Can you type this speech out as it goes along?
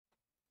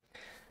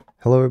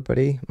Hello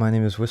everybody, my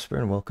name is Whisper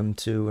and welcome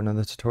to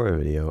another tutorial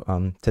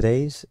video.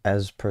 Today's,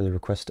 as per the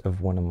request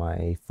of one of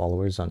my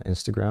followers on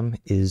Instagram,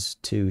 is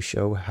to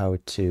show how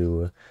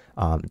to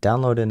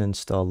download and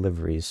install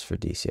liveries for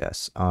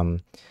DCS.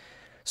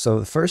 So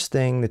the first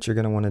thing that you're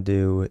going to want to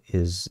do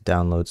is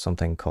download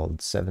something called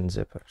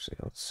 7-zip. Actually,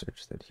 let's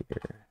search that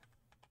here.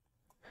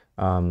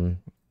 And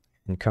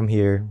come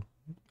here.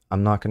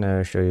 I'm not going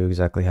to show you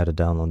exactly how to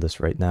download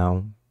this right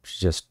now.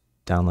 Just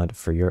download it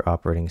for your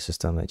operating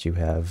system that you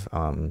have,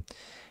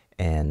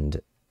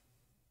 and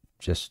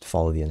just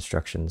follow the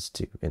instructions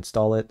to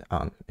install it.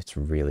 It's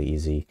really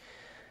easy.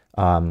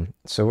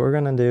 So what we're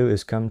going to do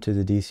is come to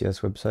the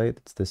DCS website.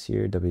 It's this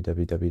here,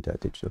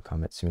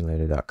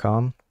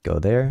 www.digitalcombatsimulator.com. Go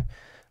there.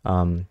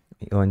 You're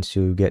going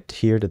to get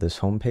here to this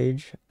home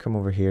page. Come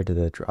over here to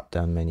the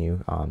drop-down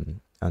menu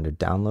under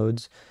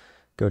Downloads.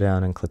 Go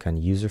down and click on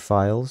User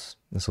Files.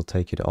 This will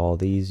take you to all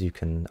these. You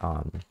can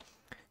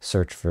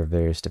search for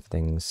various different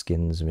things: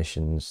 skins,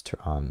 missions,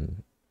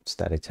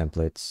 static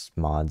templates,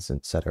 mods,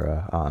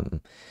 etc.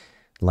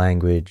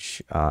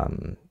 Language,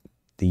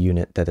 the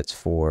unit that it's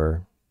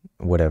for,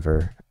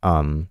 whatever.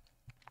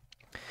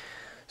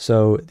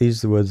 So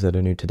these are the ones that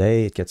are new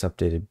today. It gets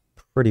updated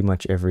pretty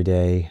much every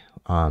day.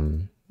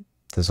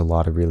 There's a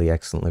lot of really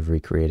excellent livery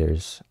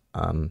creators.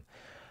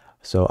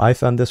 So I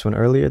found this one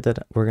earlier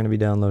that we're going to be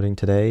downloading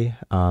today.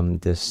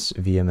 This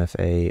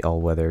VMFA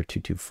All-Weather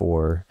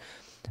 224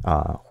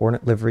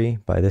 Hornet livery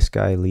by this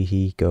guy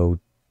Leahy. Go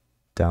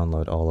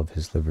download all of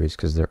his liveries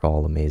because they're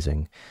all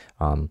amazing.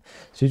 So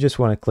you just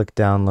want to click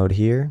download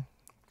here,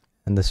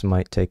 and this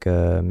might take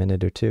a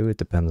minute or two. It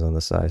depends on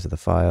the size of the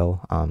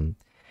file. In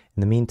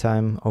the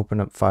meantime,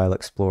 open up File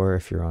Explorer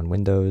if you're on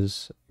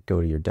Windows.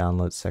 Go to your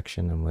download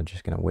section, and we're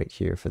just going to wait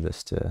here for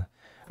this to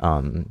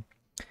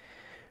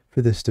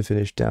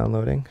finish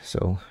downloading.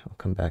 So I'll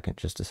come back in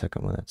just a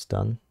second when that's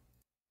done.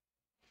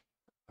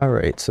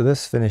 Alright, so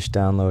this finished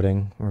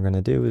downloading. What we're going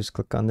to do is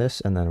click on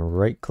this and then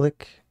right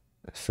click.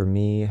 For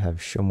me,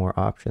 have show more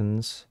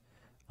options.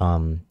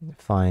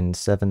 Find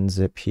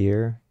 7-zip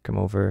here, come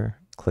over,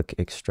 click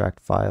extract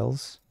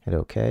files, hit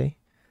OK.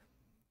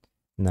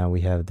 Now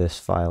we have this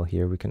file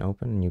here we can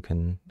open, and you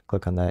can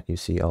click on that. You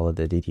see all of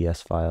the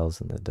DDS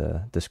files and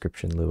the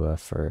description Lua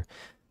for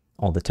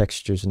all the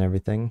textures and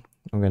everything.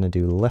 I'm going to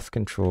do left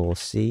control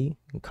C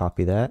and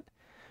copy that.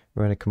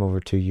 We're going to come over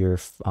to your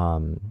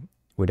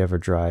whatever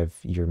drive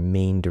your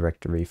main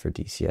directory for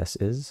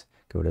DCS is.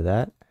 Go to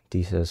that.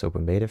 DCS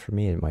Open Beta for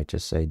me. It might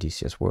just say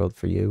DCS World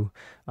for you.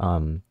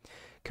 Come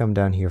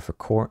down here for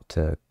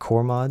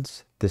core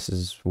mods. This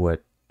is where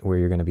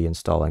you're going to be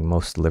installing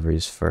most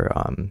liveries for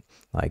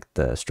like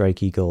the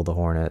Strike Eagle, the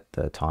Hornet,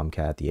 the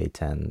Tomcat, the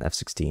A10,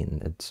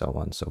 F-16, and so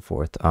on and so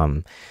forth.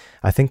 I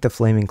think the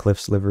Flaming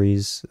Cliffs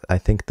liveries, I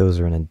think those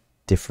are in a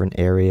different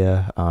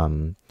area,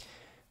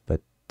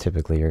 but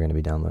typically you're going to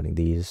be downloading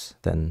these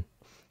then.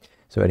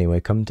 So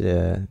anyway, come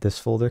to this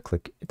folder,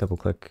 double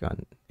click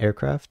on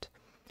aircraft,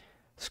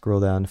 scroll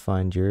down to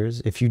find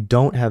yours. If you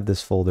don't have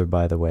this folder,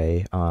 by the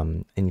way,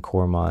 in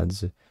core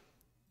mods and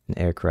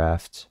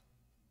aircraft,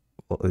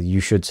 well, you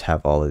should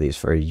have all of these.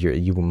 For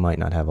you might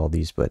not have all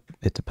these, but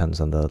it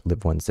depends on the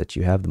lib ones that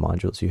you have, the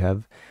modules you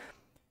have.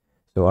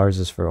 So ours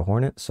is for a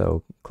Hornet,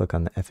 so click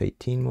on the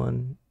F-18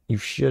 one. You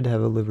should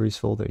have a liveries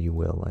folder. You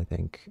will, I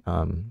think.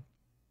 I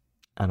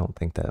don't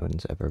think that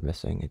one's ever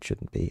missing. It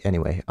shouldn't be.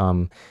 Anyway,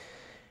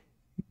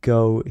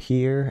 go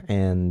here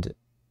and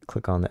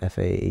click on the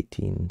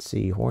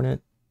FA-18C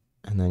Hornet,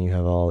 and then you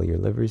have all your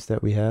liveries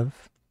that we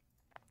have.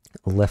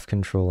 Left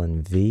control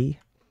and V,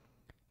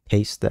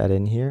 paste that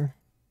in here,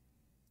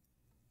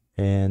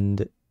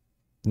 and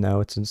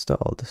now it's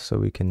installed. So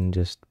we can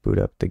just boot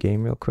up the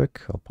game real quick.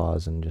 I'll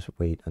pause and just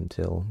wait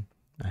until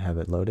I have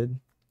it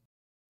loaded.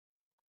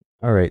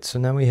 Alright, so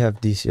now we have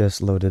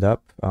DCS loaded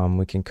up.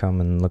 We can come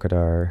and look at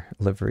our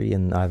livery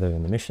either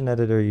in the mission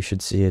editor. You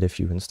should see it if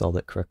you installed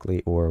it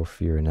correctly, or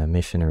if you're in a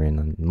mission or in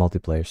a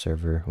multiplayer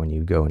server, when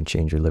you go and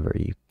change your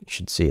livery, you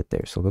should see it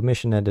there. So go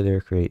mission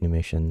editor, create new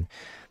mission,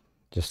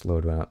 just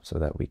load one up so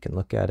that we can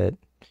look at it.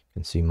 You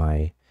can see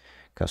my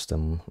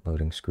custom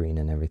loading screen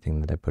and everything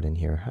that I put in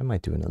here. I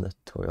might do another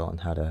tutorial on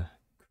how to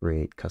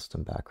create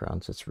custom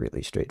backgrounds. It's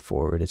really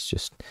straightforward. It's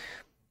just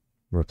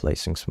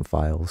replacing some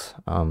files.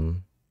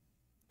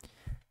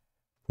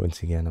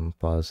 Once again, I'm going to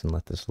pause and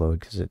let this load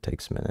because it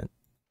takes a minute.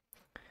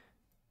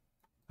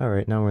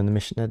 Alright, now we're in the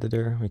mission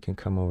editor. We can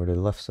come over to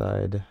the left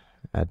side,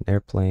 add an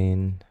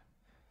airplane.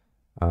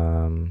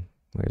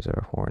 Where's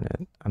our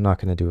Hornet? I'm not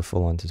going to do a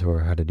full-on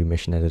tutorial how to do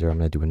mission editor. I'm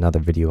going to do another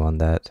video on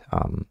that.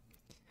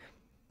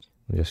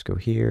 We'll just go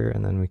here,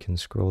 and then we can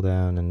scroll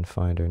down and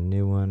find our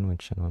new one,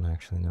 which I don't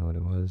actually know what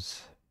it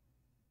was.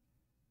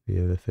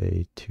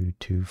 VFA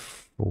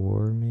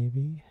 224,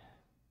 maybe?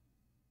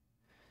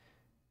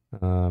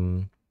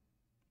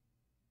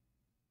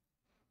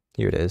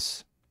 Here it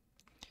is.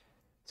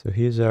 So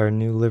here's our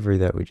new livery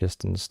that we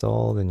just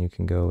installed, and you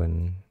can go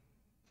and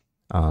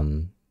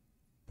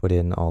put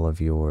in all of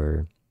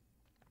your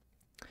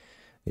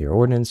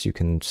ordnance. You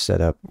can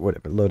set up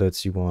whatever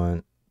loadouts you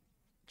want,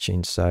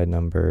 change side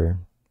number,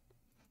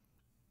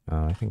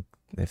 I think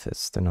if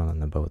they're not on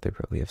the boat, they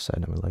probably have side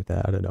numbers like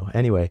that. I don't know.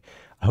 Anyway,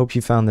 I hope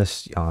you found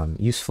this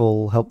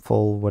useful,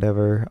 helpful,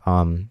 whatever.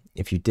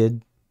 If you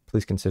did,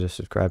 please consider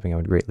subscribing. I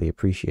would greatly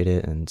appreciate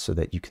it, and so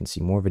that you can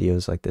see more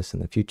videos like this in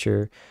the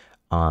future.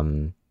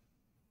 In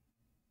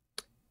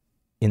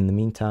the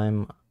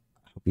meantime,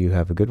 I hope you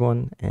have a good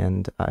one,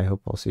 and I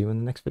hope I'll see you in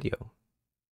the next video.